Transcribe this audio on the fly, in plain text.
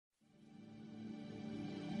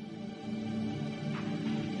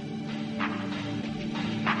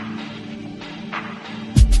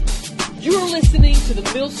You're listening to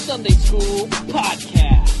the Mill Sunday School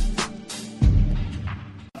podcast.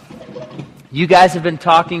 You guys have been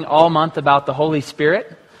talking all month about the Holy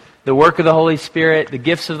Spirit, the work of the Holy Spirit, the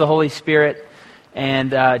gifts of the Holy Spirit.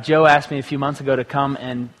 And Joe asked me a few months ago to come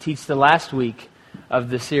and teach the last week of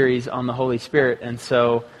the series on the Holy Spirit. And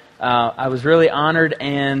so I was really honored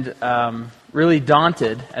and really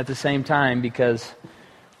daunted at the same time, because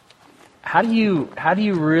how do you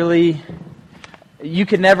really... You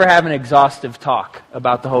could never have an exhaustive talk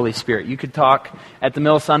about the Holy Spirit. You could talk at the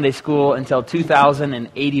Mill Sunday School until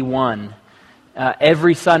 2081,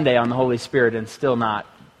 every Sunday on the Holy Spirit, and still not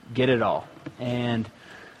get it all. And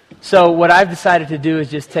so what I've decided to do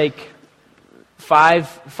is just take five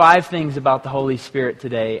things about the Holy Spirit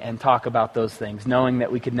today and talk about those things, knowing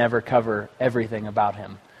that we could never cover everything about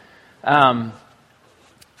Him.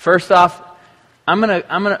 First off, I'm gonna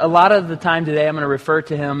a lot of the time today I'm gonna refer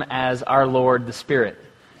to Him as our Lord, the Spirit,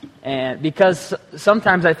 and because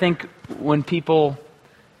sometimes I think when people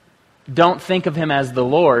don't think of Him as the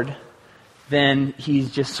Lord, then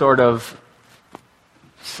He's just sort of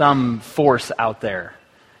some force out there.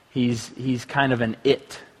 He's kind of an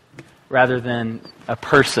it rather than a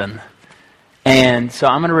person, and so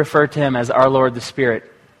I'm going to refer to Him as our Lord, the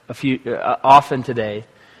Spirit, often today,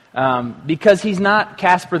 because He's not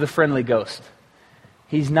Casper the Friendly Ghost.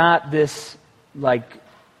 He's not this,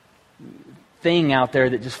 thing out there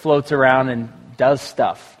that just floats around and does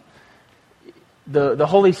stuff. The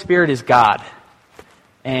Holy Spirit is God.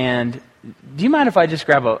 And do you mind if I just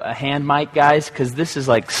grab a hand mic, guys? Because this is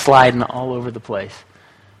sliding all over the place.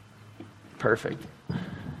 Perfect.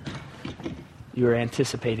 You were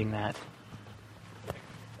anticipating that.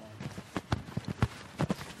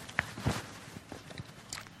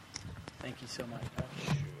 Thank you so much.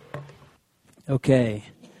 Okay.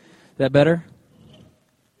 Is that better?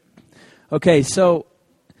 Okay, so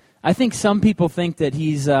I think some people think that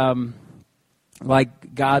He's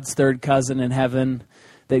like God's third cousin in heaven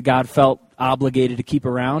that God felt obligated to keep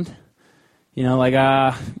around. You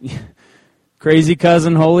know, crazy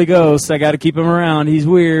cousin, Holy Ghost, I got to keep him around. He's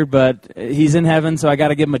weird, but he's in heaven, so I got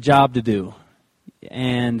to give him a job to do.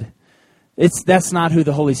 And that's not who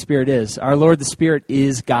the Holy Spirit is. Our Lord the Spirit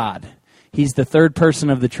is God. He's the third person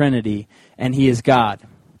of the Trinity, and He is God.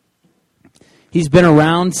 He's been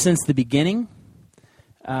around since the beginning.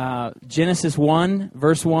 Genesis 1,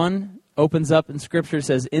 verse 1, opens up in Scripture. It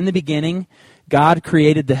says, "In the beginning, God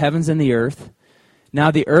created the heavens and the earth.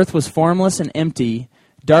 Now the earth was formless and empty.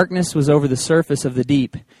 Darkness was over the surface of the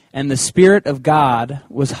deep, and the Spirit of God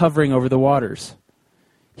was hovering over the waters."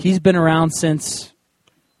 He's been around since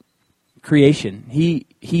creation. He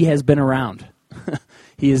has been around.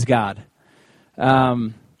 He is God.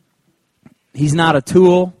 He's not a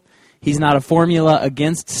tool. He's not a formula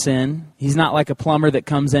against sin. He's not like a plumber that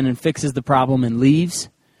comes in and fixes the problem and leaves.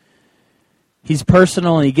 He's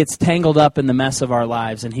personal, and He gets tangled up in the mess of our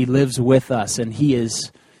lives, and He lives with us, and He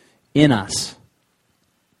is in us.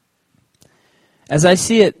 As I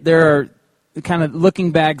see it, there are, kind of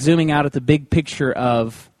looking back, zooming out at the big picture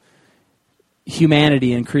of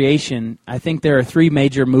humanity and creation, I think there are three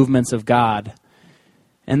major movements of God.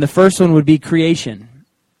 And the first one would be creation.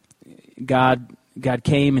 God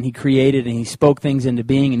came and He created, and He spoke things into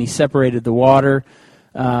being, and He separated the water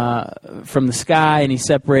from the sky, and He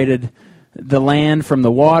separated the land from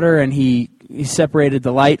the water, and He separated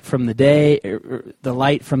the light from the day, the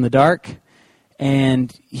light from the dark,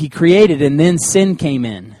 and He created, and then sin came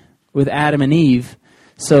in with Adam and Eve,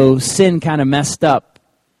 so sin kind of messed up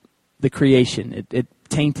the creation. It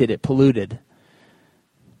tainted, it polluted.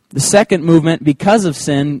 The second movement, because of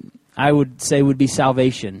sin, I would say would be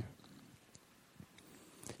salvation.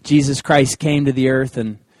 Jesus Christ came to the earth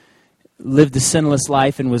and lived a sinless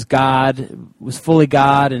life and was God, was fully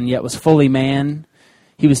God and yet was fully man.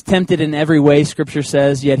 He was tempted in every way, Scripture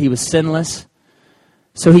says, yet He was sinless.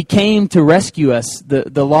 So He came to rescue us.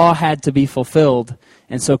 The law had to be fulfilled,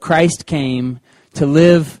 and so Christ came to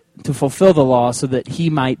live, to fulfill the law so that He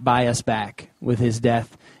might buy us back with His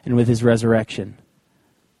death and with His resurrection.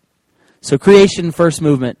 So creation, first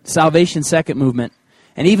movement. Salvation, second movement.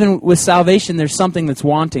 And even with salvation, there's something that's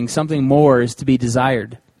wanting. Something more is to be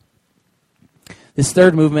desired. This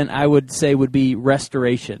third movement, I would say, would be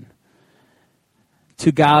restoration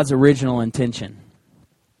to God's original intention.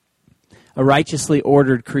 A righteously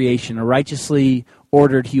ordered creation, a righteously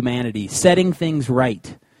ordered humanity, setting things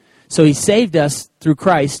right. So He saved us through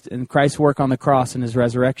Christ and Christ's work on the cross and His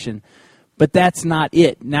resurrection. But that's not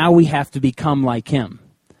it. Now we have to become like Him.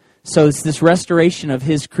 So it's this restoration of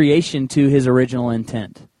His creation to His original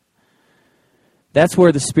intent. That's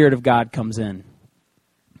where the Spirit of God comes in.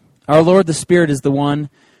 Our Lord the Spirit is the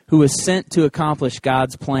one who was sent to accomplish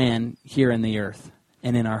God's plan here in the earth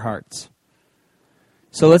and in our hearts.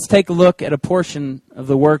 So let's take a look at a portion of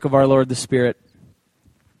the work of our Lord the Spirit.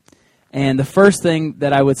 And the first thing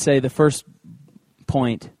that I would say, the first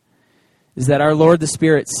point, is that our Lord the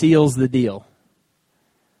Spirit seals the deal.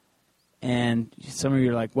 And some of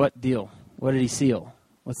you are like, what deal? What did he seal?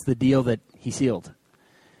 What's the deal that he sealed?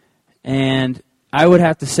 And I would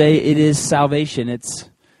have to say it is salvation. It's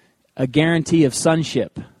a guarantee of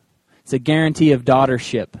sonship. It's a guarantee of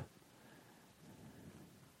daughtership.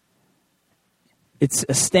 It's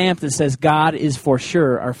a stamp that says God is for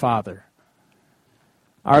sure our Father.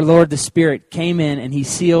 Our Lord the Spirit came in and he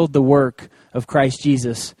sealed the work of Christ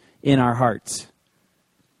Jesus in our hearts.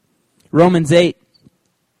 Romans 8,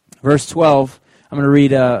 verse 12. I'm going to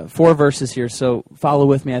read 4 verses here, so follow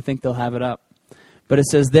with me. I think they'll have it up. But it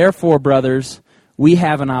says, "Therefore, brothers, we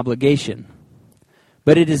have an obligation.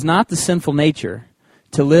 But it is not the sinful nature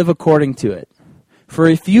to live according to it. For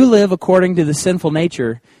if you live according to the sinful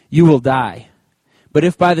nature, you will die. But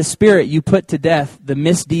if by the Spirit you put to death the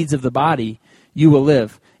misdeeds of the body, you will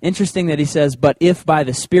live." Interesting that he says, but if by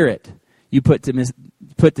the Spirit you put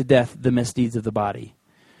to death the misdeeds of the body.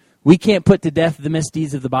 We can't put to death the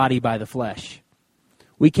misdeeds of the body by the flesh.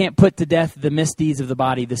 We can't put to death the misdeeds of the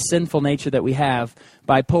body, the sinful nature that we have,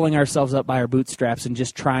 by pulling ourselves up by our bootstraps and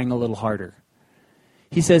just trying a little harder.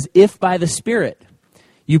 He says, if by the Spirit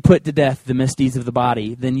you put to death the misdeeds of the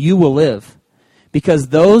body, then you will live. Because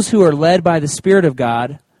those who are led by the Spirit of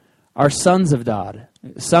God are sons of God,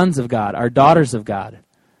 are daughters of God.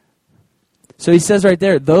 So he says right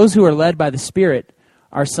there, those who are led by the Spirit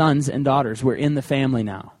are sons and daughters. We're in the family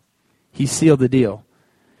now. He sealed the deal.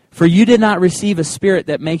 For you did not receive a spirit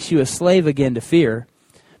that makes you a slave again to fear,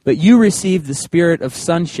 but you received the spirit of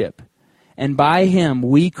sonship, and by him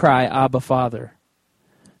we cry, Abba, Father.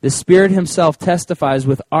 The Spirit himself testifies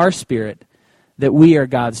with our spirit that we are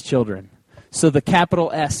God's children. So the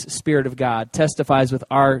capital S Spirit of God testifies with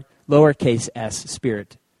our lowercase s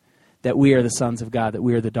spirit that we are the sons of God, that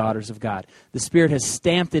we are the daughters of God. The Spirit has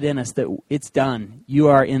stamped it in us that it's done. You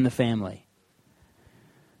are in the family.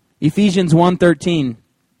 Ephesians 1:13,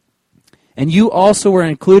 "And you also were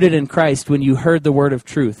included in Christ when you heard the word of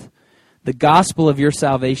truth, the gospel of your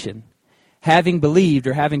salvation. Having believed,"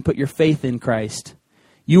 or having put your faith in Christ,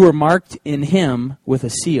 "you were marked in him with a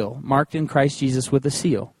seal," marked in Christ Jesus with a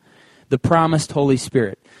seal, "the promised Holy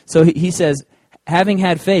Spirit." So he says, having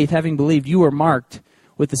had faith, having believed, you were marked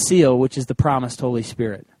with the seal, which is the promised Holy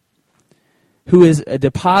Spirit, who is a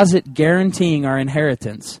deposit guaranteeing our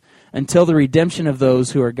inheritance until the redemption of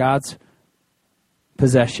those who are God's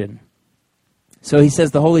possession. So he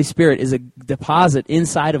says the Holy Spirit is a deposit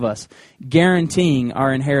inside of us, guaranteeing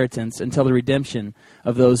our inheritance until the redemption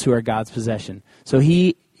of those who are God's possession. So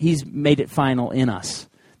he's made it final in us,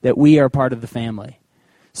 that we are part of the family.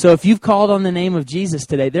 So if you've called on the name of Jesus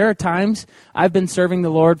today, there are times I've been serving the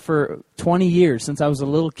Lord for 20 years, since I was a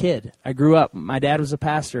little kid. I grew up. My dad was a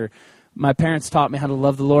pastor. My parents taught me how to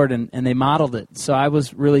love the Lord, and they modeled it. So I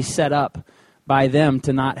was really set up by them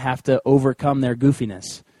to not have to overcome their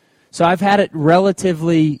goofiness. So I've had it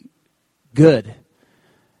relatively good.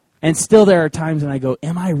 And still there are times when I go,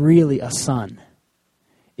 am I really a son?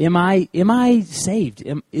 Am I saved?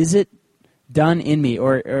 Is it done in me,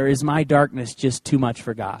 or is my darkness just too much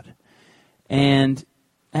for God? And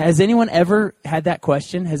has anyone ever had that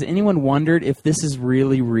question? Has anyone wondered if this is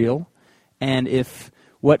really real, and if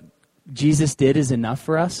what Jesus did is enough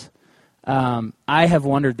for us? I have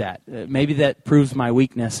wondered that. Maybe that proves my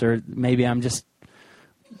weakness, or maybe I'm just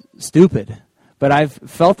stupid. But I've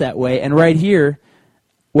felt that way. And right here,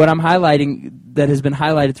 what I'm highlighting that has been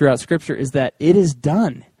highlighted throughout Scripture is that it is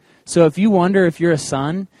done. So if you wonder if you're a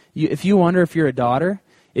son, if you wonder if you're a daughter,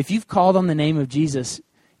 if you've called on the name of Jesus,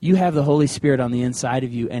 you have the Holy Spirit on the inside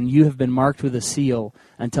of you, and you have been marked with a seal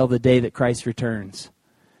until the day that Christ returns.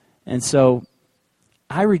 And so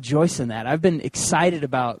I rejoice in that. I've been excited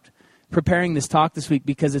about preparing this talk this week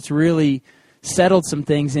because it's really settled some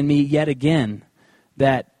things in me yet again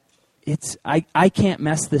that I can't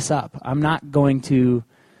mess this up. I'm not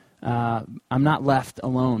left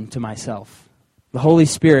alone to myself. The Holy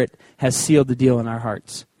Spirit has sealed the deal in our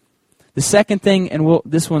hearts. The second thing, and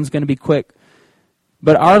this one's going to be quick,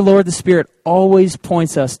 but our Lord the Spirit always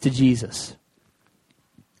points us to Jesus.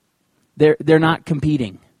 They're not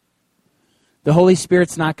competing. The Holy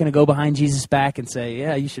Spirit's not going to go behind Jesus' back and say,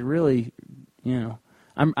 yeah, you should really,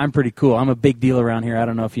 I'm pretty cool. I'm a big deal around here. I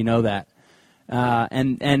don't know if you know that.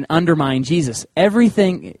 And undermine Jesus.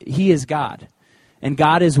 Everything, he is God. And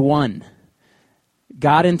God is one.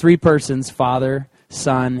 God in three persons, Father,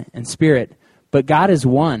 Son, and Spirit. But God is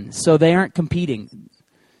one. So they aren't competing.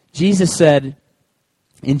 Jesus said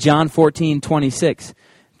in John 14:26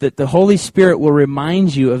 that the Holy Spirit will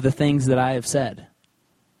remind you of the things that I have said.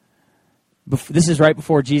 This is right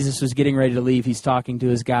before Jesus was getting ready to leave. He's talking to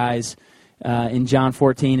his guys in John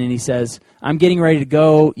 14, and he says, I'm getting ready to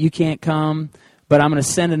go. You can't come, but I'm going to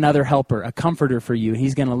send another helper, a comforter for you.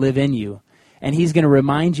 He's going to live in you, and he's going to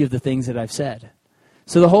remind you of the things that I've said.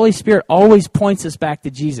 So the Holy Spirit always points us back to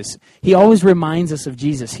Jesus. He always reminds us of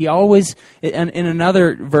Jesus. He always, in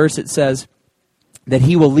another verse it says that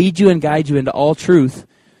he will lead you and guide you into all truth,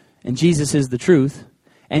 and Jesus is the truth,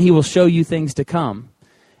 and he will show you things to come.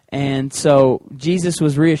 And so Jesus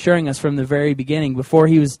was reassuring us from the very beginning, before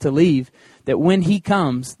he was to leave, that when he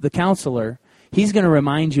comes, the counselor, he's going to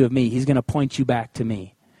remind you of me. He's going to point you back to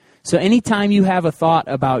me. So anytime you have a thought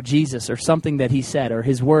about Jesus or something that he said or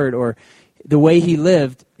his word or the way he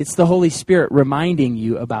lived, it's the Holy Spirit reminding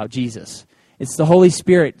you about Jesus. It's the Holy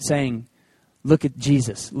Spirit saying, look at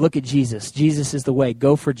Jesus. Look at Jesus. Jesus is the way.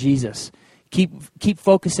 Go for Jesus. Keep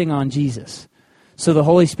focusing on Jesus. So the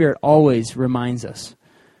Holy Spirit always reminds us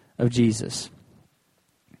of Jesus.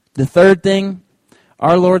 The third thing,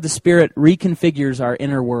 our Lord the Spirit reconfigures our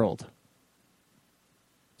inner world.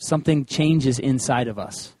 Something changes inside of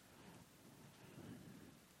us.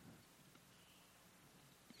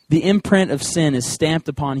 The imprint of sin is stamped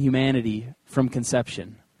upon humanity from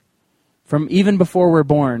conception. From even before we're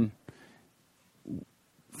born,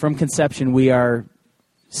 from conception we are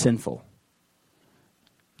sinful.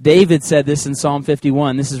 David said this in Psalm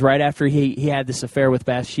 51. This is right after he had this affair with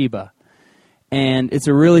Bathsheba. And it's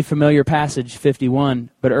a really familiar passage, 51.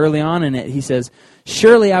 But early on in it, he says,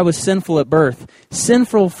 surely I was sinful at birth,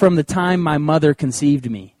 sinful from the time my mother conceived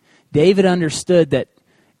me. David understood that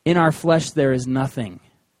in our flesh there is nothing.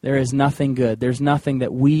 There is nothing good. There's nothing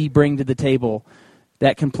that we bring to the table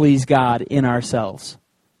that can please God in ourselves.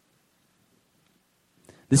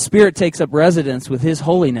 The Spirit takes up residence with his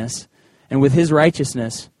holiness and with his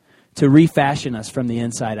righteousness to refashion us from the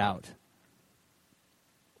inside out.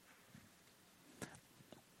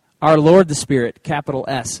 Our Lord the Spirit, capital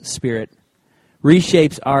S Spirit,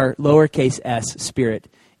 reshapes our lowercase s spirit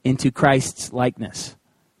into Christ's likeness.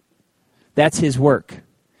 That's his work.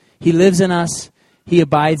 He lives in us, he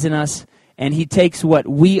abides in us, and he takes what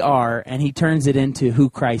we are and he turns it into who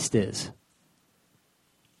Christ is.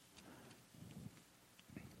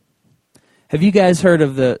 Have you guys heard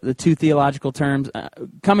of the two theological terms?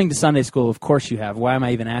 Coming to Sunday school, of course you have. Why am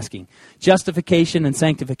I even asking? Justification and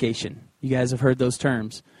sanctification. You guys have heard those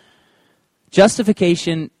terms.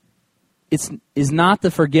 Justification is not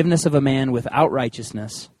the forgiveness of a man without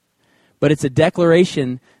righteousness, but it's a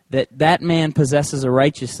declaration that that man possesses a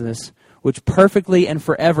righteousness which perfectly and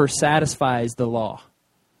forever satisfies the law,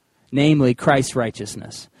 namely Christ's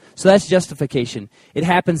righteousness. So that's justification. It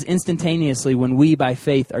happens instantaneously when we, by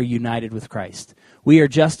faith, are united with Christ. We are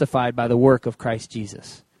justified by the work of Christ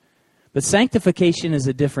Jesus. But sanctification is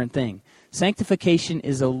a different thing. Sanctification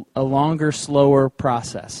is a longer, slower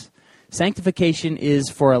process. Sanctification is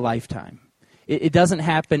for a lifetime. It doesn't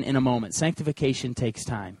happen in a moment. Sanctification takes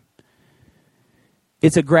time.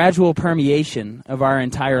 It's a gradual permeation of our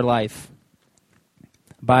entire life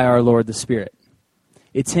by our Lord the Spirit.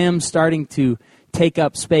 It's him starting to take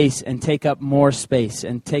up space and take up more space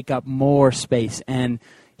and take up more space. And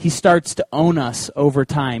he starts to own us over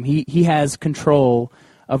time. He has control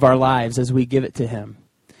of our lives as we give it to him.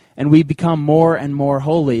 And we become more and more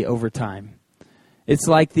holy over time. It's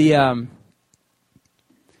like the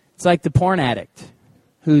porn addict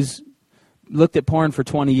who's looked at porn for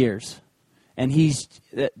 20 years. And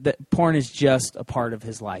porn is just a part of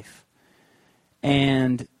his life.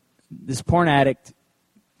 And this porn addict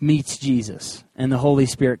meets Jesus, and the Holy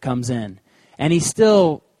Spirit comes in. And he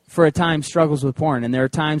still, for a time, struggles with porn. And there are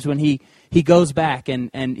times when he goes back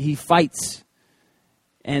and he fights.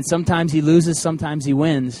 And sometimes he loses, sometimes he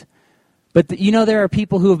wins. But there are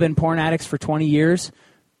people who have been porn addicts for 20 years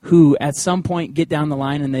who at some point get down the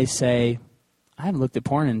line and they say, I haven't looked at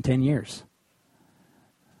porn in 10 years.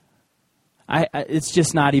 It's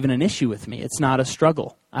just not even an issue with me. It's not a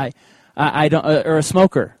struggle. I don't, or a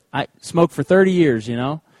smoker. I smoked for 30 years,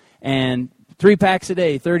 and 3 packs a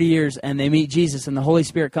day, 30 years, and they meet Jesus and the Holy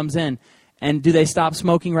Spirit comes in. And do they stop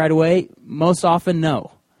smoking right away? Most often,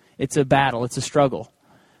 no. It's a battle. It's a struggle.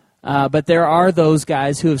 But there are those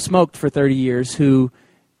guys who have smoked for 30 years who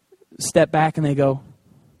step back and they go,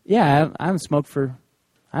 yeah, I haven't smoked for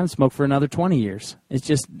another 20 years.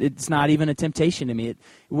 It's not even a temptation to me.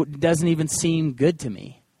 It doesn't even seem good to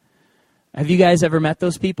me. Have you guys ever met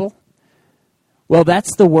those people? Well,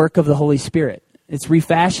 that's the work of the Holy Spirit. It's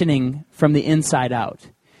refashioning from the inside out.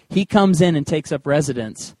 He comes in and takes up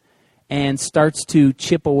residence, and starts to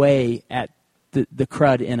chip away at the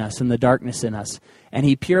crud in us and the darkness in us. And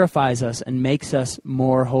he purifies us and makes us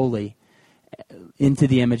more holy into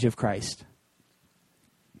the image of Christ.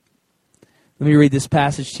 Let me read this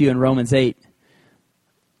passage to you in Romans 8,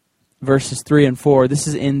 verses 3 and 4. This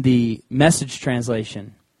is in the Message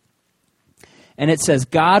translation. And it says,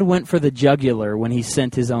 God went for the jugular when he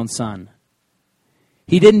sent his own Son.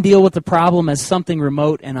 He didn't deal with the problem as something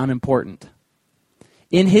remote and unimportant.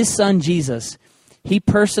 In his Son, Jesus, he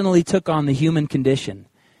personally took on the human condition,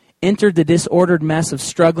 entered the disordered mess of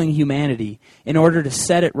struggling humanity in order to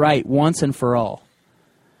set it right once and for all.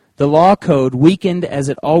 The law code, weakened as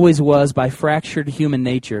it always was by fractured human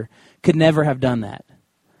nature, could never have done that.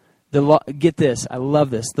 The law, get this, I love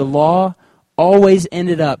this. The law always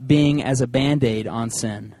ended up being as a Band-Aid on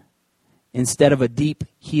sin instead of a deep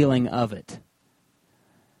healing of it.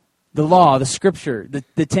 The law, the Scripture,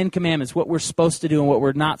 the Ten Commandments, what we're supposed to do and what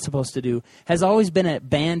we're not supposed to do, has always been a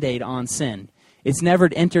Band-Aid on sin. It's never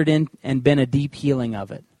entered in and been a deep healing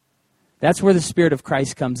of it. That's where the Spirit of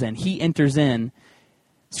Christ comes in. He enters in.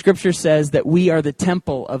 Scripture says that we are the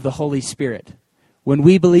temple of the Holy Spirit. When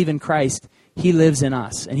we believe in Christ, he lives in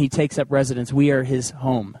us and he takes up residence. We are his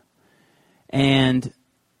home. And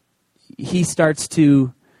he starts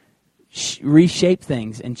to reshape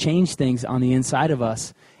things and change things on the inside of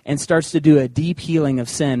us and starts to do a deep healing of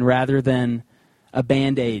sin rather than a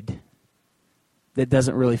Band-Aid that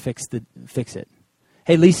doesn't really fix it.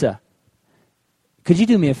 Hey, Lisa, could you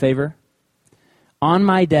do me a favor? On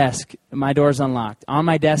my desk, my door's unlocked. On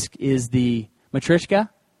my desk is the matryoshka.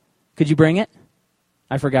 Could you bring it?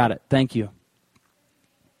 I forgot it. Thank you.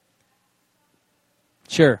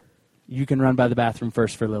 Sure. You can run by the bathroom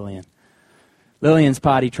first for Lillian. Lillian's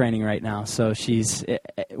potty training right now, so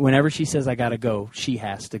whenever she says I gotta go, she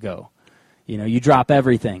has to go. You know, you drop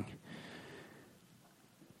everything.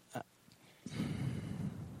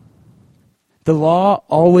 The law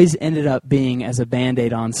always ended up being as a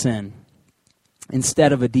Band-Aid on sin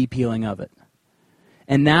instead of a deep healing of it.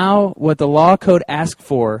 And now what the law code asked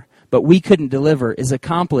for, but we couldn't deliver, is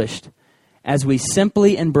accomplished as we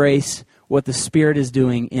simply embrace what the Spirit is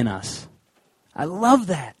doing in us. I love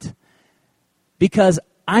that. Because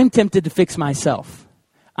I'm tempted to fix myself.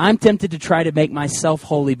 I'm tempted to try to make myself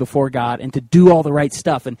holy before God and to do all the right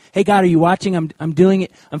stuff. And, hey, God, are you watching? I'm doing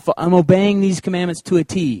it. I'm obeying these commandments to a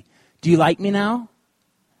T. Do you like me now?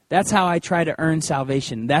 That's how I try to earn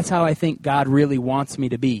salvation. That's how I think God really wants me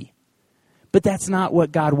to be. But that's not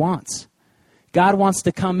what God wants. God wants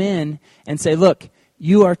to come in and say, look,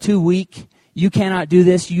 you are too weak. You cannot do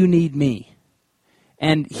this. You need me.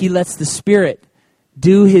 And he lets the Spirit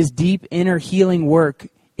do his deep inner healing work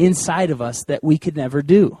inside of us that we could never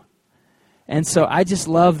do. And so I just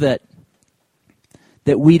love that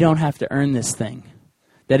we don't have to earn this thing.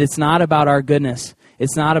 That it's not about our goodness.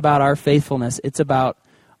 It's not about our faithfulness. It's about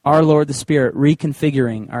our Lord the Spirit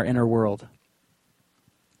reconfiguring our inner world.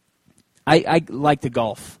 I like to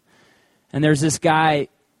golf. And there's this guy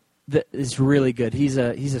that is really good. He's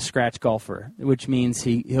a scratch golfer, which means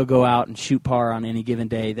he'll go out and shoot par on any given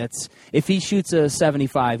day. If he shoots a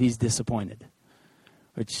 75, he's disappointed.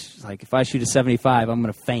 Which, like, if I shoot a 75, I'm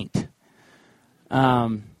going to faint.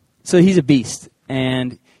 So he's a beast,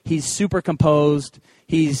 and he's super composed.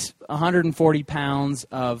 He's 140 pounds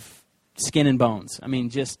of skin and bones. I mean,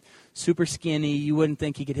 just super skinny. You wouldn't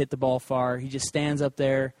think he could hit the ball far. He just stands up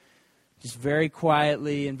there, just very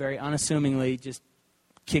quietly and very unassumingly, just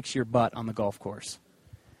kicks your butt on the golf course.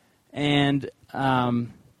 And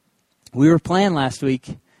we were playing last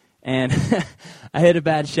week, and I hit a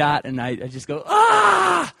bad shot, and I just go,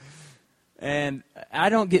 ah! And I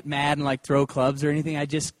don't get mad and like throw clubs or anything. I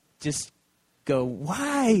just go,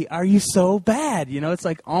 why are you so bad? You know, it's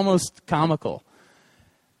like almost comical.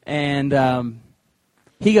 And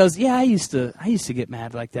he goes, yeah, I used to get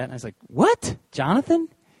mad like that. And I was like, what, Jonathan?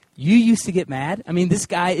 You used to get mad? I mean, this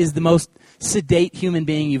guy is the most sedate human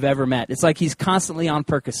being you've ever met. It's like he's constantly on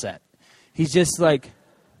Percocet. He's just like,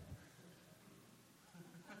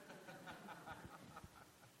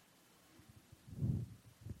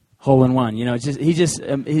 hole in one. You know,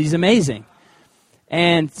 he's amazing.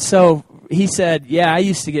 And so he said, yeah, I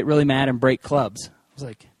used to get really mad and break clubs. I was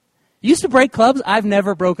like, you used to break clubs? I've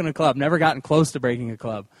never broken a club, never gotten close to breaking a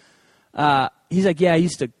club. He's like, yeah, I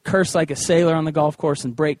used to curse like a sailor on the golf course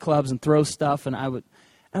and break clubs and throw stuff. And I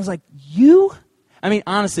was like, you? I mean,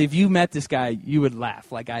 honestly, if you met this guy, you would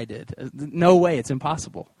laugh like I did. No way, it's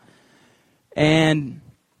impossible. And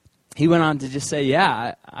he went on to just say,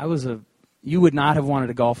 yeah, you would not have wanted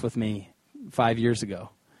to golf with me 5 years ago.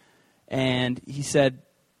 And he said,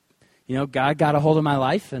 you know, God got a hold of my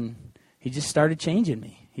life and he just started changing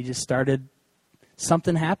me. He just started,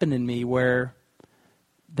 something happened in me where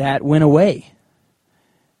that went away.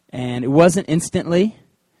 And it wasn't instantly.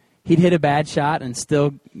 He'd hit a bad shot and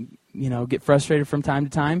still, get frustrated from time to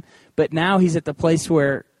time. But now he's at the place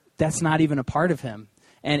where that's not even a part of him.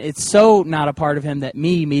 And it's so not a part of him that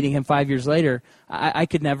me, meeting him 5 years later, I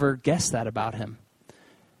could never guess that about him.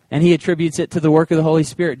 And he attributes it to the work of the Holy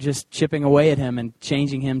Spirit just chipping away at him and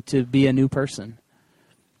changing him to be a new person.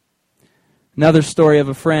 Another story of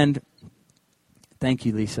a friend. Thank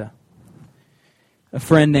you, Lisa. A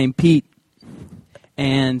friend named Pete.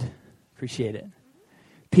 And appreciate it.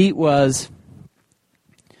 Pete was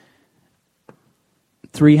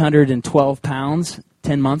 312 pounds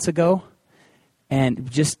 10 months ago.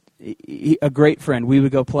 And just a great friend. We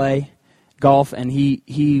would go play golf, and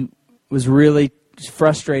he was really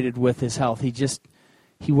frustrated with his health.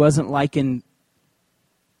 He wasn't liking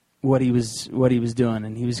what he was doing,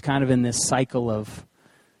 and he was kind of in this cycle of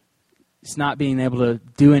just not being able to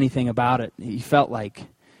do anything about it. He felt like,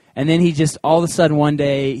 and then he just all of a sudden one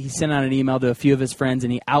day he sent out an email to a few of his friends,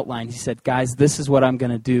 and he outlined. He said, "Guys, this is what I'm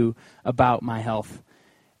going to do about my health,"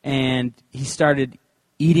 and he started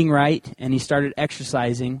eating right, and he started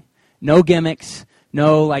exercising. No gimmicks,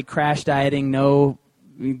 no like crash dieting, no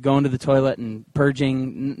going to the toilet and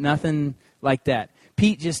purging, nothing like that.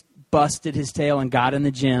 Pete just busted his tail and got in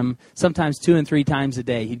the gym, sometimes 2 and 3 times a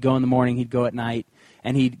day. He'd go in the morning, he'd go at night,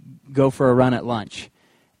 and he'd go for a run at lunch.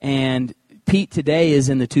 And Pete today is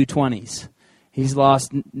in the 220s. He's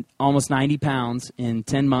lost almost 90 pounds in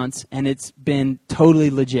 10 months, and it's been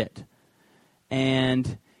totally legit.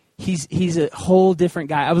 And he's a whole different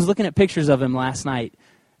guy. I was looking at pictures of him last night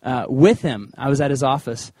with him. I was at his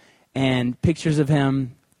office, and pictures of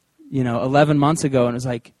him, 11 months ago, and it was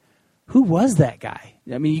like, who was that guy?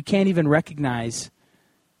 I mean, you can't even recognize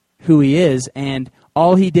who he is. And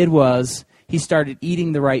all he did was he started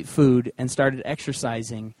eating the right food and started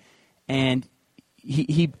exercising. And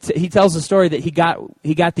he tells the story that he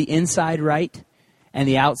got the inside right, and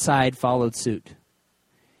the outside followed suit.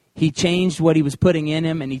 He changed what he was putting in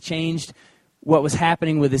him, and he changed what was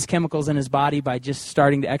happening with his chemicals in his body by just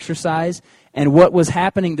starting to exercise. And what was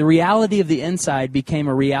happening, the reality of the inside became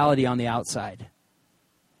a reality on the outside.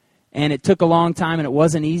 And it took a long time, and it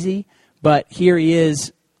wasn't easy, but here he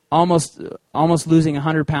is almost losing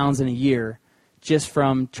 100 pounds in a year just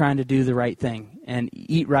from trying to do the right thing and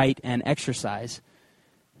eat right and exercise.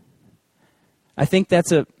 I think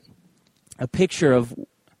that's a picture of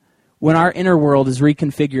when our inner world is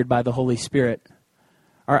reconfigured by the Holy Spirit,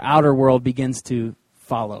 our outer world begins to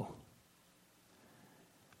follow.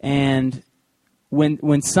 And when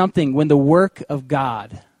the work of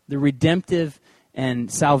God, the redemptive and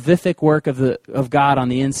salvific work of God on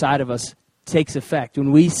the inside of us takes effect,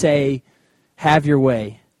 when we say, "Have your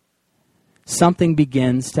way," something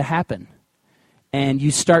begins to happen. And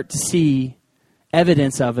you start to see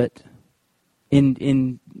evidence of it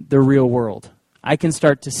in the real world. I can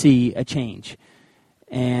start to see a change.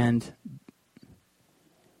 And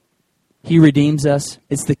He redeems us.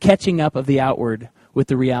 It's the catching up of the outward with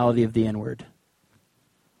the reality of the inward.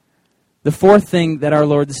 The fourth thing that our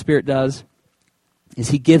Lord the Spirit does is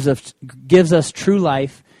He gives us true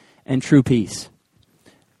life and true peace.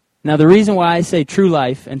 Now, the reason why I say true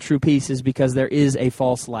life and true peace is because there is a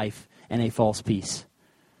false life and a false peace.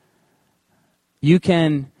 You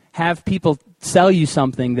can have people sell you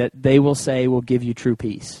something that they will say will give you true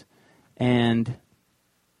peace. And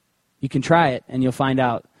you can try it, and you'll find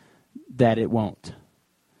out that it won't.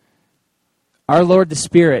 Our Lord the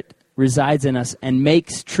Spirit resides in us and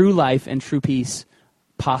makes true life and true peace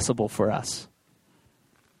possible for us.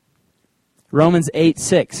 Romans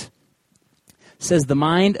 8:6 says, "The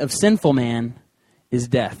mind of sinful man is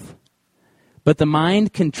death, but the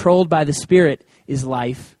mind controlled by the Spirit is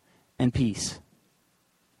life and peace."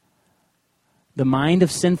 The mind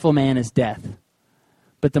of sinful man is death,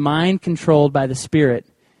 but the mind controlled by the Spirit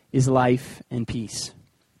is life and peace.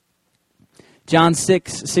 John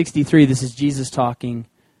 6:63, this is Jesus talking.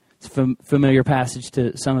 It's a familiar passage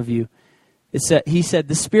to some of you. He said,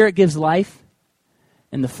 "The Spirit gives life,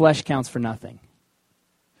 and the flesh counts for nothing."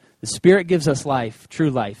 The Spirit gives us life,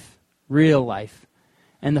 true life, real life,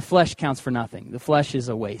 and the flesh counts for nothing. The flesh is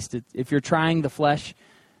a waste. If you're trying the flesh,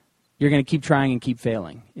 you're going to keep trying and keep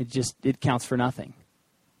failing. It counts for nothing.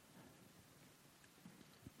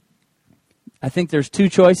 I think there's two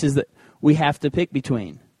choices that we have to pick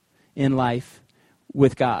between in life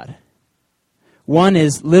with God. One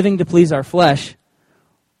is living to please our flesh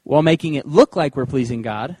while making it look like we're pleasing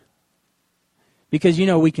God. Because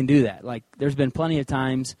we can do that. Like, there's been plenty of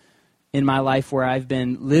times in my life where I've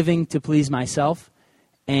been living to please myself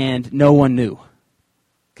and no one knew.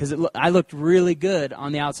 because I looked really good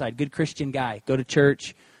on the outside. Good Christian guy. Go to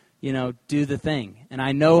church, do the thing. And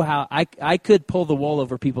I know how I could pull the wool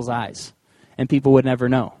over people's eyes, and people would never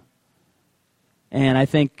know. And I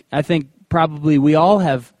think probably we all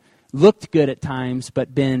have looked good at times,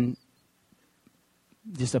 but been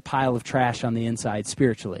just a pile of trash on the inside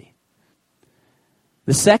spiritually.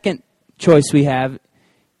 The second choice we have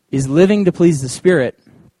is living to please the Spirit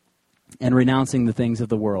and renouncing the things of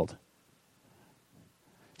the world.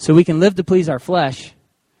 So we can live to please our flesh,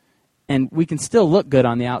 and we can still look good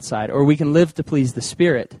on the outside, or we can live to please the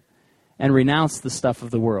Spirit and renounce the stuff of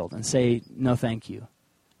the world and say, no, thank you.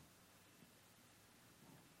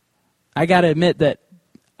 I got to admit that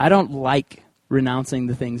I don't like renouncing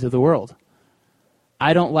the things of the world.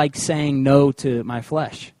 I don't like saying no to my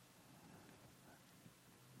flesh.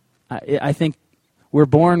 I think we're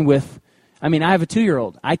born with, I have a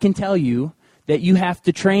 2-year-old. I can tell you that you have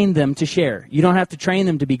to train them to share. You don't have to train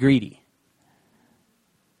them to be greedy.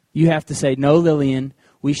 You have to say, no, Lillian,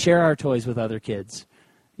 we share our toys with other kids.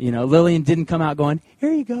 Lillian didn't come out going,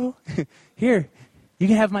 here you go. Here, you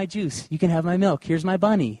can have my juice. You can have my milk. Here's my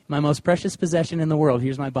bunny, my most precious possession in the world.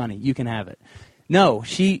 Here's my bunny. You can have it. No,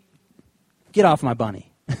 get off my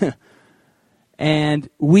bunny. And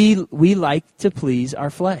we like to please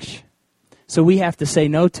our flesh. So we have to say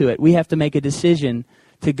no to it. We have to make a decision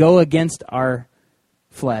to go against our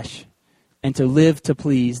flesh and to live to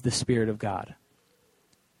please the Spirit of God.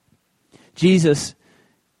 Jesus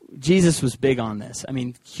was big on this.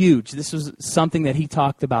 Huge. This was something that he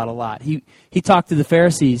talked about a lot. He talked to the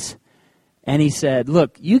Pharisees and he said,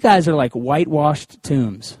 look, you guys are like whitewashed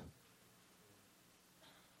tombs.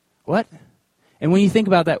 What? And when you think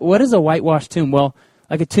about that, what is a whitewashed tomb? Well,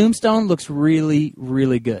 like a tombstone looks really,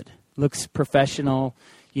 really good. Looks professional.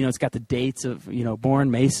 It's got the dates of, born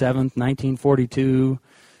May 7th, 1942,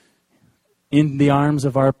 in the arms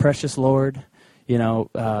of our precious Lord, May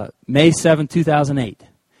 7th, 2008. It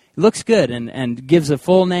looks good and gives a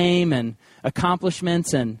full name and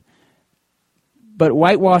accomplishments. But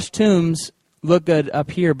whitewashed tombs look good up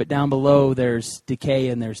here, but down below there's decay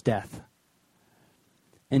and there's death.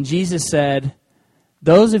 And Jesus said,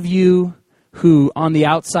 those of you who on the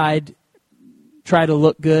outside try to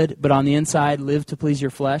look good, but on the inside live to please your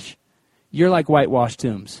flesh, you're like whitewashed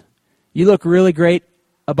tombs. You look really great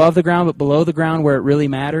above the ground, but below the ground where it really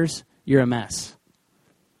matters, you're a mess.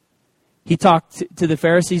 He talked to the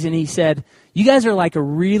Pharisees and he said, you guys are like a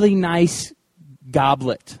really nice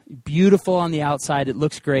goblet, beautiful on the outside, it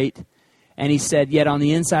looks great. And he said, yet on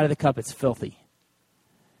the inside of the cup, it's filthy.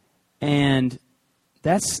 And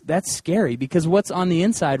that's scary because what's on the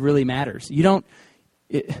inside really matters.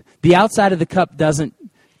 The outside of the cup doesn't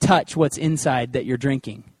touch what's inside that you're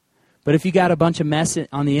drinking. But if you got a bunch of mess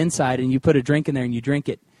on the inside and you put a drink in there and you drink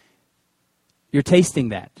it, you're tasting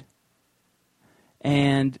that.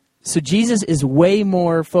 And so Jesus is way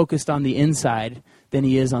more focused on the inside than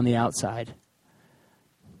he is on the outside.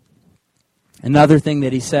 Another thing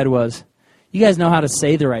that he said was, you guys know how to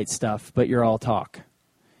say the right stuff, but you're all talk.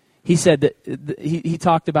 He said that he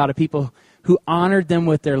talked about a people who honored them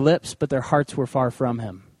with their lips, but their hearts were far from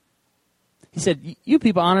him. He said, you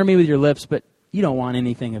people honor me with your lips, but you don't want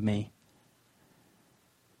anything of me.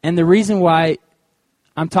 And the reason why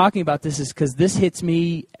I'm talking about this is because this hits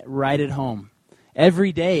me right at home.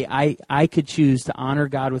 Every day I could choose to honor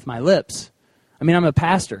God with my lips. I'm a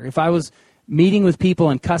pastor. If I was meeting with people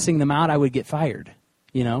and cussing them out, I would get fired.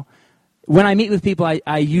 When I meet with people,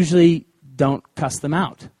 I usually don't cuss them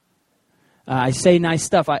out. I say nice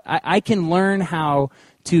stuff. I can learn how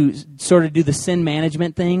to sort of do the sin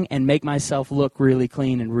management thing and make myself look really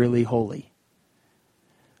clean and really holy.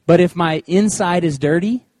 But if my inside is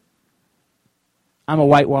dirty, I'm a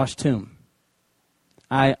whitewashed tomb.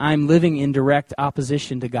 I'm living in direct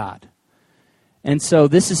opposition to God. And so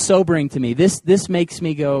this is sobering to me. This makes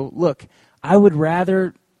me go, look, I would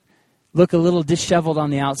rather look a little disheveled on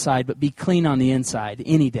the outside, but be clean on the inside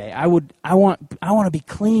any day. I want to be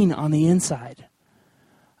clean on the inside.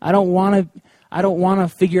 I don't want to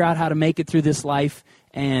figure out how to make it through this life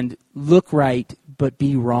and look right, but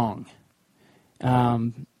be wrong.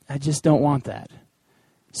 I just don't want that.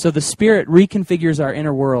 So the Spirit reconfigures our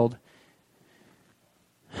inner world,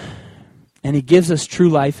 and He gives us true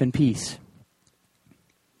life and peace.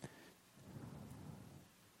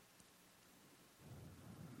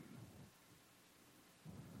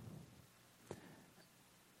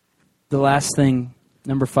 The last thing,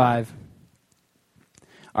 number 5,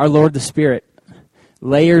 our Lord the Spirit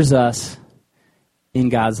layers us in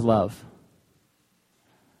God's love.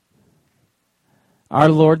 Our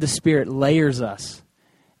Lord the Spirit layers us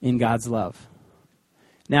in God's love.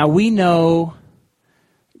 Now we know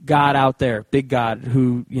God out there, big God,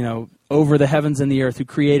 who, over the heavens and the earth, who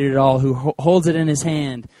created it all, who holds it in his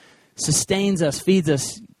hand, sustains us, feeds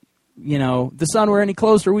us. The sun were any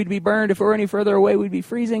closer, we'd be burned. If it were any further away, we'd be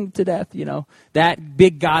freezing to death. That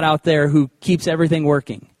big God out there who keeps everything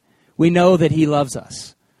working. We know that he loves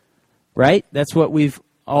us, right? That's what we've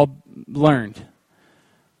all learned.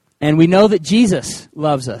 And we know that Jesus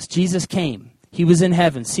loves us. Jesus came. He was in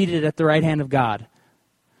heaven, seated at the right hand of God,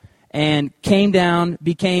 and came down,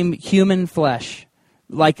 became human flesh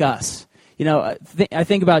like us. I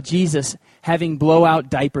think about Jesus having blowout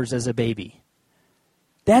diapers as a baby.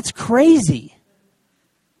 That's crazy.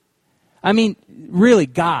 I mean, really,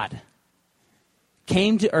 God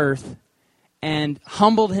came to earth and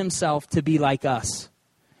humbled himself to be like us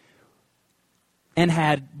and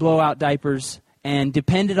had blowout diapers and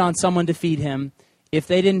depended on someone to feed him. If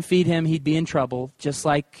they didn't feed him, he'd be in trouble, just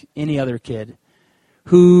like any other kid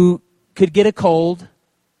who could get a cold.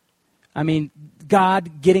 I mean,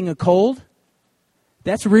 God getting a cold?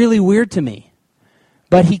 That's really weird to me.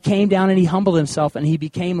 But he came down and he humbled himself and he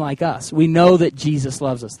became like us. We know that Jesus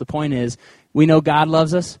loves us. The point is, we know God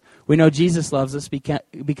loves us. We know Jesus loves us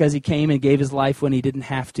because he came and gave his life when he didn't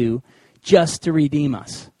have to, just to redeem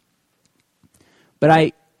us.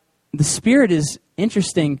 But the Spirit is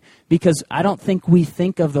interesting because I don't think we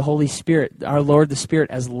think of the Holy Spirit, our Lord the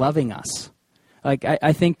Spirit, as loving us. Like,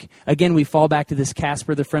 I think, again, we fall back to this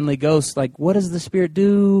Casper the Friendly Ghost. Like, what does the Spirit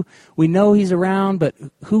do? We know he's around, but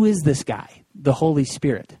who is this guy? The Holy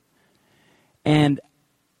Spirit. And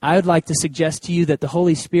I would like to suggest to you that the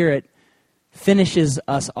Holy Spirit finishes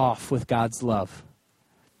us off with God's love.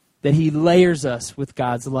 That he layers us with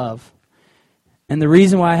God's love. And the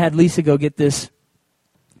reason why I had Lisa go get this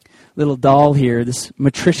little doll here, this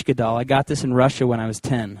Matryoshka doll, I got this in Russia when I was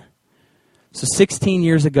 10. So 16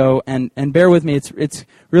 years ago, and bear with me, it's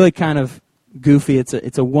really kind of goofy.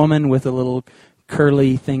 It's a woman with a little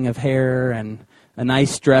curly thing of hair and a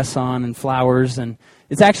nice dress on and flowers, and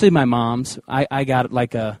it's actually my mom's. I got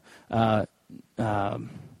like a Boris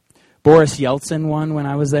Yeltsin one when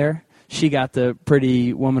I was there. She got the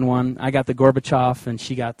pretty woman one. I got the Gorbachev, and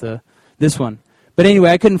she got this one. But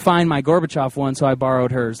anyway, I couldn't find my Gorbachev one, so I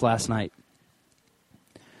borrowed hers last night.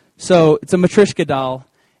 So it's a Matryoshka doll,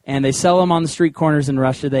 and they sell them on the street corners in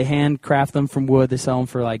Russia. They handcraft them from wood. They sell them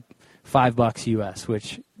for like $5 US,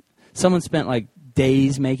 which someone spent like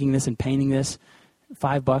days making this and painting this.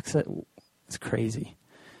 $5, it's crazy.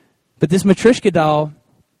 But this Matryoshka doll,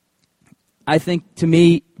 I think, to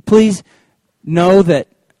me, please know that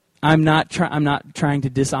I'm not trying to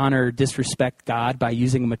dishonor or disrespect God by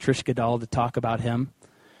using a Matryoshka doll to talk about him.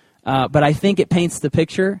 But I think it paints the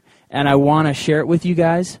picture, and I want to share it with you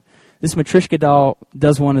guys. This Matryoshka doll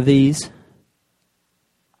does one of these.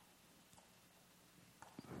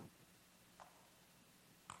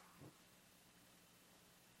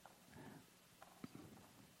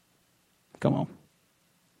 Come on.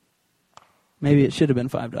 Maybe it should have been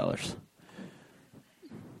 $5.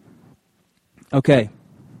 Okay.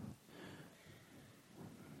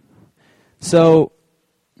 So,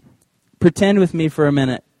 pretend with me for a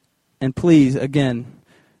minute. And please, again,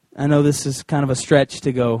 I know this is kind of a stretch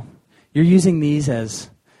to go. You're using these as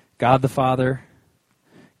God the Father,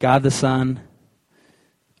 God the Son,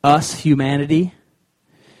 us, humanity,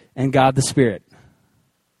 and God the Spirit.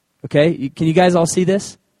 Okay? Can you guys all see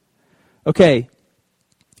this? Okay,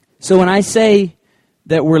 so when I say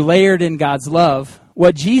that we're layered in God's love,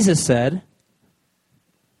 what Jesus said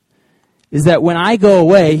is that when I go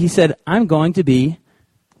away, he said, I'm going to be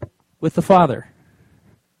with the Father.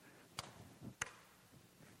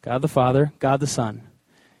 God the Father, God the Son.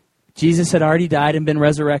 Jesus had already died and been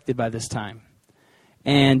resurrected by this time.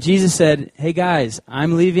 And Jesus said, hey guys,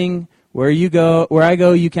 I'm leaving. Where I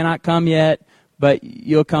go, you cannot come yet. But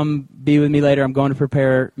you'll come be with me later. I'm going to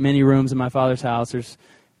prepare many rooms in my Father's house.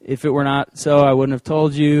 If it were not so, I wouldn't have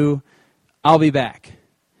told you. I'll be back.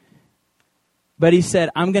 But he said,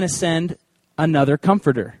 I'm going to send another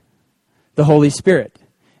comforter, the Holy Spirit.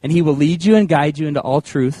 And he will lead you and guide you into all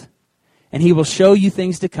truth. And he will show you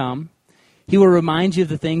things to come. He will remind you of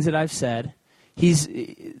the things that I've said.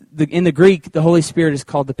 In the Greek, the Holy Spirit is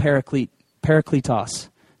called the Parakletos,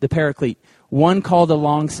 the Paraclete, one called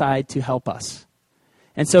alongside to help us.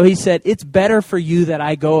 And so he said, it's better for you that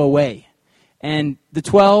I go away. And the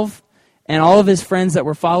 12 and all of his friends that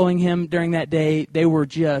were following him during that day, they were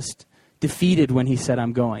just defeated when he said,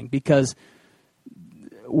 I'm going. Because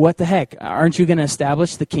what the heck? Aren't you going to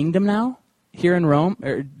establish the kingdom now here in Rome?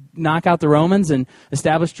 Or knock out the Romans and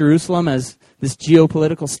establish Jerusalem as this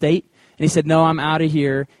geopolitical state? And he said, no, I'm out of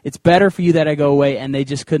here. It's better for you that I go away. And they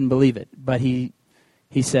just couldn't believe it. But he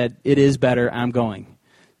said, it is better. I'm going.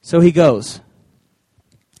 So he goes,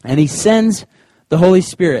 and he sends the Holy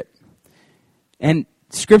Spirit. And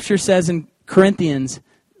Scripture says in Corinthians,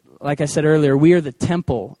 like I said earlier, we are the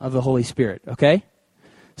temple of the Holy Spirit, okay?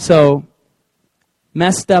 So,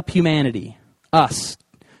 messed up humanity, us,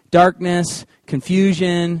 darkness,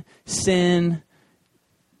 confusion, sin,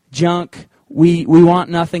 junk. We want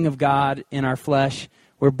nothing of God in our flesh.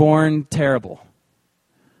 We're born terrible.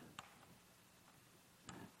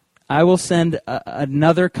 I will send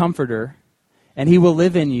another comforter, and he will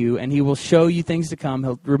live in you, and he will show you things to come.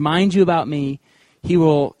 He'll remind you about me.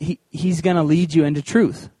 He's going to lead you into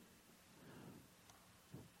truth.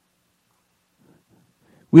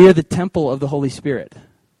 We are the temple of the Holy Spirit,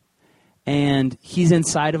 and he's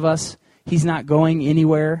inside of us. He's not going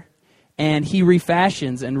anywhere, and he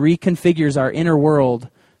refashions and reconfigures our inner world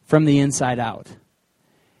from the inside out.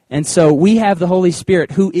 And so we have the Holy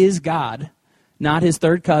Spirit, who is God, not his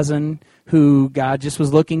third cousin, who God just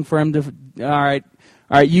was looking for him to, all right,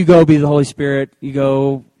 you go be the Holy Spirit, you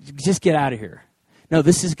go, just get out of here. No,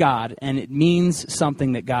 this is God, and it means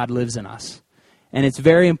something that God lives in us. And it's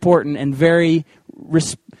very important and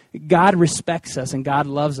God respects us and God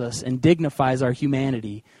loves us and dignifies our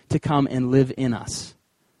humanity to come and live in us.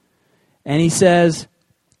 And he says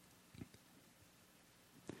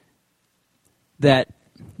that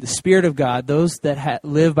the Spirit of God, those that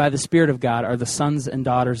live by the Spirit of God, are the sons and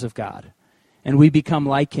daughters of God. And we become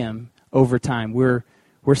like him over time. We're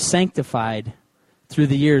sanctified through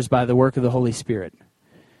the years by the work of the Holy Spirit.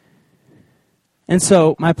 And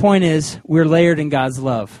so my point is, we're layered in God's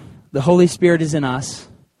love. The Holy Spirit is in us,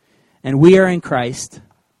 and we are in Christ,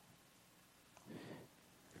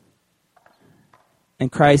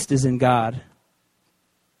 and Christ is in God.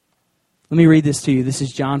 Let me read this to you. This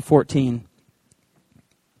is John 14,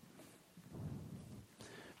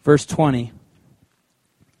 verse 20.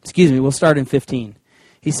 We'll start in 15.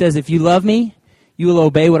 He says, "If you love me, you will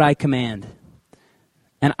obey what I command.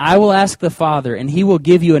 And I will ask the Father, and he will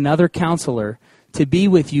give you another counselor to be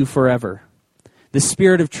with you forever, the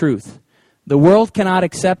Spirit of truth. The world cannot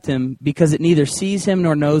accept him because it neither sees him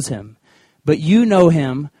nor knows him. But you know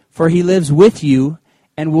him, for he lives with you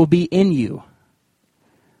and will be in you.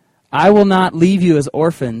 I will not leave you as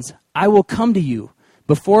orphans. I will come to you.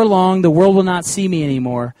 Before long, the world will not see me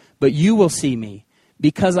anymore, but you will see me.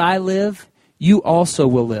 Because I live, you also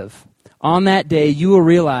will live. On that day, you will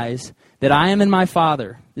realize that I am in my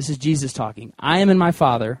Father." This is Jesus talking. "I am in my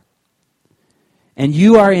Father, and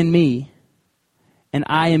you are in me, and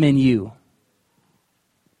I am in you.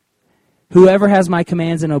 Whoever has my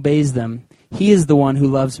commands and obeys them, he is the one who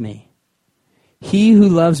loves me. He who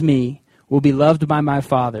loves me will be loved by my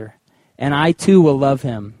Father, and I too will love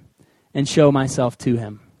him and show myself to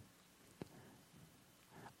him."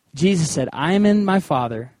 Jesus said, "I am in my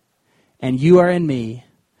Father, and you are in me,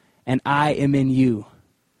 and I am in you."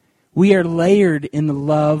 We are layered in the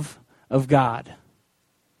love of God.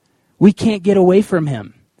 We can't get away from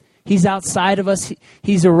him. He's outside of us.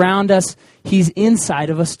 He's around us. He's inside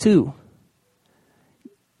of us too.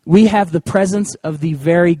 We have the presence of the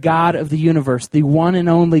very God of the universe, the one and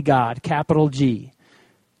only God, capital G.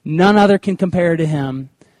 None other can compare to him.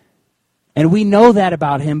 And we know that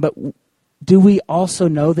about him, but do we also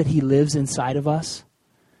know that he lives inside of us?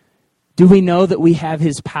 Do we know that we have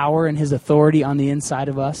his power and his authority on the inside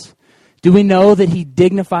of us? Do we know that he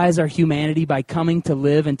dignifies our humanity by coming to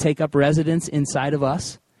live and take up residence inside of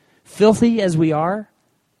us? Filthy as we are?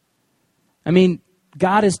 I mean,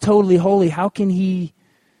 God is totally holy. How can he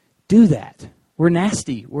do that? We're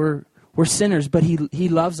nasty. We're sinners, but he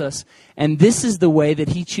loves us. And this is the way that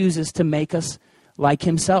he chooses to make us like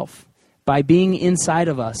himself, by being inside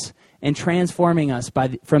of us and transforming us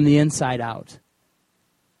from the inside out.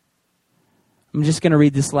 I'm just going to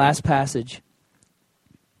read this last passage.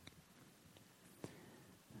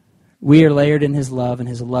 We are layered in his love, and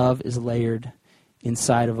his love is layered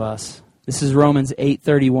inside of us. This is Romans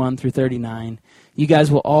 8:31 through 39. You guys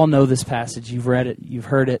will all know this passage. You've read it. You've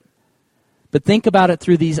heard it. But think about it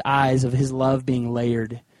through these eyes of his love being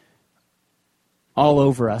layered all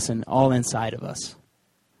over us and all inside of us.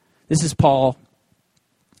 This is Paul.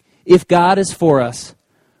 "If God is for us,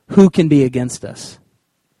 who can be against us?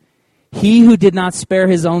 He who did not spare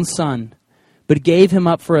his own son, but gave him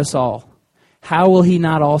up for us all, how will he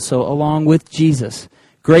not also, along with Jesus,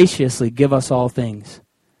 graciously give us all things?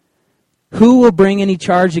 Who will bring any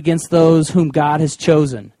charge against those whom God has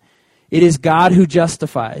chosen? It is God who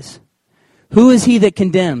justifies. Who is he that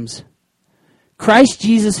condemns? Christ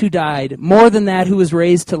Jesus, who died, more than that, who was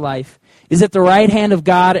raised to life, is at the right hand of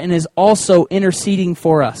God and is also interceding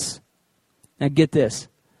for us." Now get this.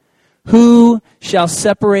 "Who shall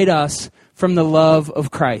separate us from the love of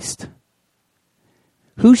Christ?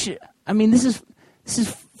 This is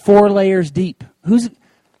 4 layers deep.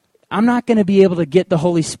 I'm not going to be able to get the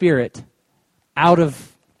Holy Spirit out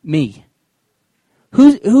of me.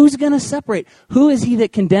 Who's going to separate? Who is he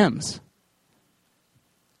that condemns?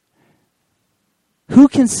 Who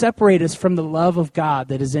can separate us from the love of God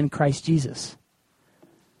that is in Christ Jesus?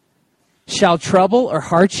 Shall trouble or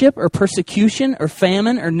hardship or persecution or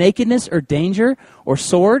famine or nakedness or danger or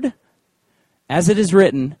sword? As it is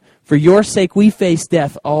written, for your sake we face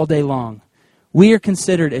death all day long. We are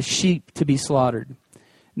considered as sheep to be slaughtered.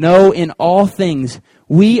 No, in all things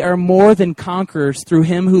we are more than conquerors through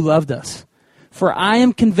him who loved us. For I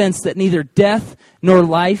am convinced that neither death nor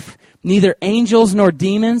life, neither angels nor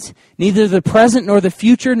demons, neither the present nor the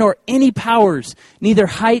future, nor any powers, neither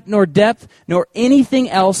height nor depth, nor anything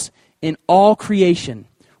else in all creation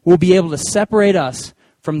will be able to separate us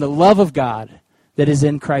from the love of God that is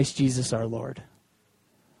in Christ Jesus our Lord.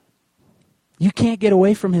 You can't get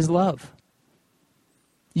away from his love.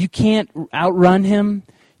 You can't outrun him.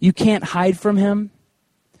 You can't hide from him.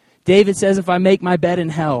 David says, if I make my bed in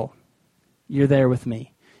hell, you're there with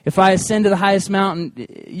me. If I ascend to the highest mountain,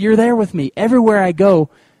 you're there with me. Everywhere I go,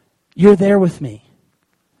 you're there with me.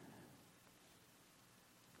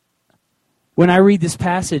 When I read this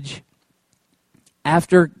passage,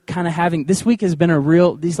 after kind of having, these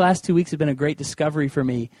last 2 weeks have been a great discovery for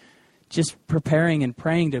me, just preparing and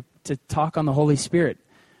praying to talk on the Holy Spirit.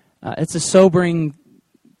 It's a sobering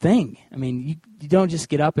thing. I mean, you don't just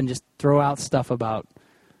get up and just throw out stuff about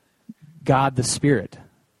God the Spirit.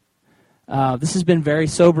 This has been very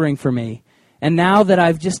sobering for me. And now that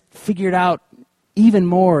I've just figured out even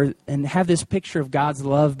more and have this picture of God's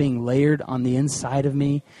love being layered on the inside of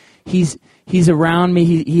me, He's around me.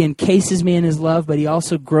 He encases me in his love, but he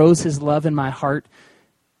also grows his love in my heart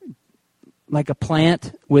like a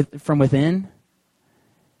plant from within.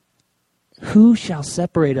 Who shall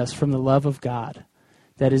separate us from the love of God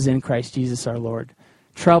that is in Christ Jesus our Lord?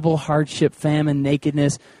 Trouble, hardship, famine,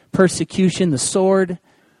 nakedness, persecution, the sword.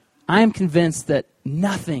 I am convinced that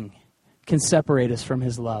nothing can separate us from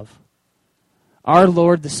his love. Our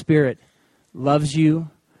Lord the Spirit loves you.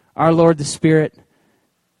 Our Lord the Spirit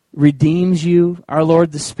redeems you. Our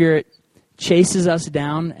Lord the Spirit chases us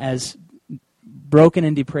down as broken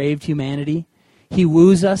and depraved humanity. He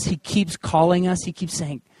woos us. He keeps calling us. He keeps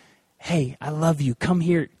saying, hey, I love you. Come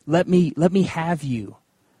here. Let me have you.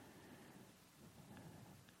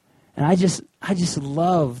 And I just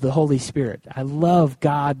love the Holy Spirit. I love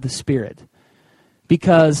God the Spirit.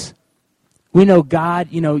 Because we know God,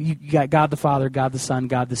 you got God the Father, God the Son,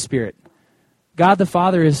 God the Spirit. God the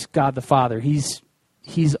Father is God the Father. He's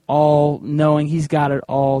all-knowing. He's got it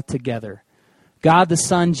all together. God the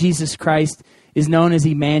Son, Jesus Christ, is known as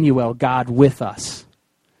Emmanuel, God with us.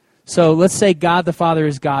 So let's say God the Father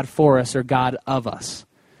is God for us or God of us.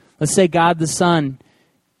 Let's say God the Son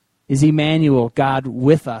is Emmanuel, God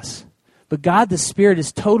with us. But God the Spirit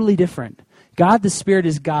is totally different. God the Spirit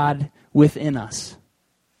is God within us.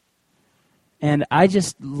 And I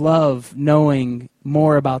just love knowing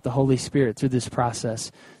more about the Holy Spirit through this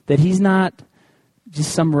process. That he's not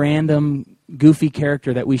just some random goofy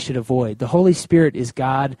character that we should avoid. The Holy Spirit is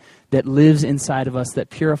God that lives inside of us, that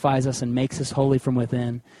purifies us and makes us holy from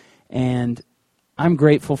within. And I'm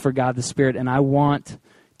grateful for God the Spirit, and I want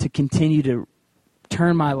to continue to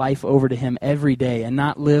turn my life over to him every day and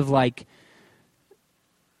not live like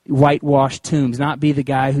whitewashed tombs, not be the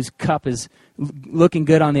guy whose cup is looking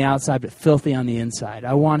good on the outside but filthy on the inside.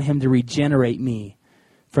 I want him to regenerate me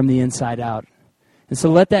from the inside out. And so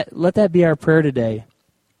let that be our prayer today.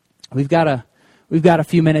 We've got a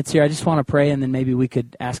few minutes here. I just want to pray, and then maybe we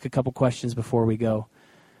could ask a couple questions before we go.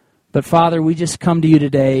 But Father, we just come to you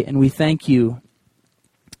today, and we thank you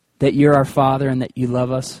that you're our Father and that you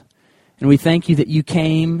love us. And we thank you that you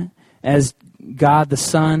came as God the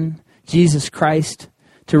Son, Jesus Christ,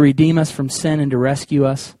 to redeem us from sin and to rescue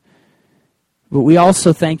us. But we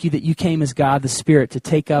also thank you that you came as God the Spirit to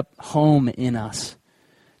take up home in us,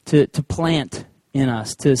 to plant in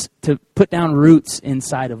us, to put down roots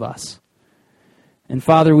inside of us. And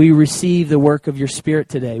Father, we receive the work of your Spirit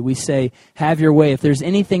today. We say, have your way. If there's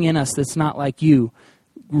anything in us that's not like you,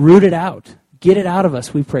 root it out. Get it out of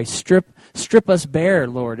us, we pray. Strip us bare,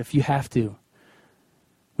 Lord, if you have to.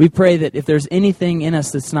 We pray that if there's anything in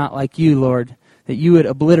us that's not like you, Lord, that you would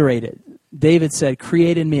obliterate it. David said,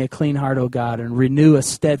 create in me a clean heart, O God, and renew a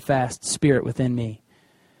steadfast spirit within me.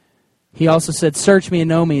 He also said, search me and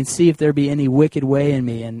know me and see if there be any wicked way in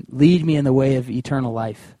me and lead me in the way of eternal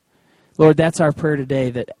life. Lord, that's our prayer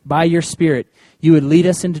today, that by your Spirit, you would lead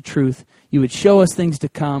us into truth, you would show us things to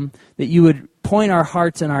come, that you would point our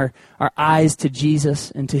hearts and our eyes to Jesus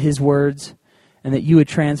and to his words, and that you would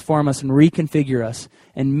transform us and reconfigure us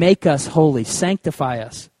and make us holy, sanctify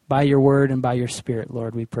us by your word and by your Spirit,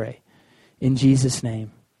 Lord, we pray. In Jesus'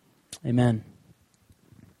 name, amen.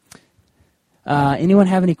 Anyone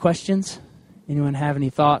have any questions? Anyone have any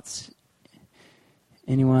thoughts?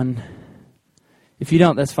 Anyone? If you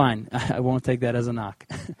don't, that's fine. I won't take that as a knock.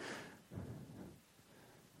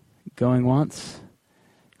 Going once?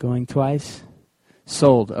 Going twice?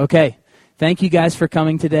 Sold. Okay. Thank you guys for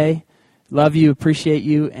coming today. Love you, appreciate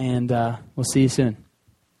you, and we'll see you soon.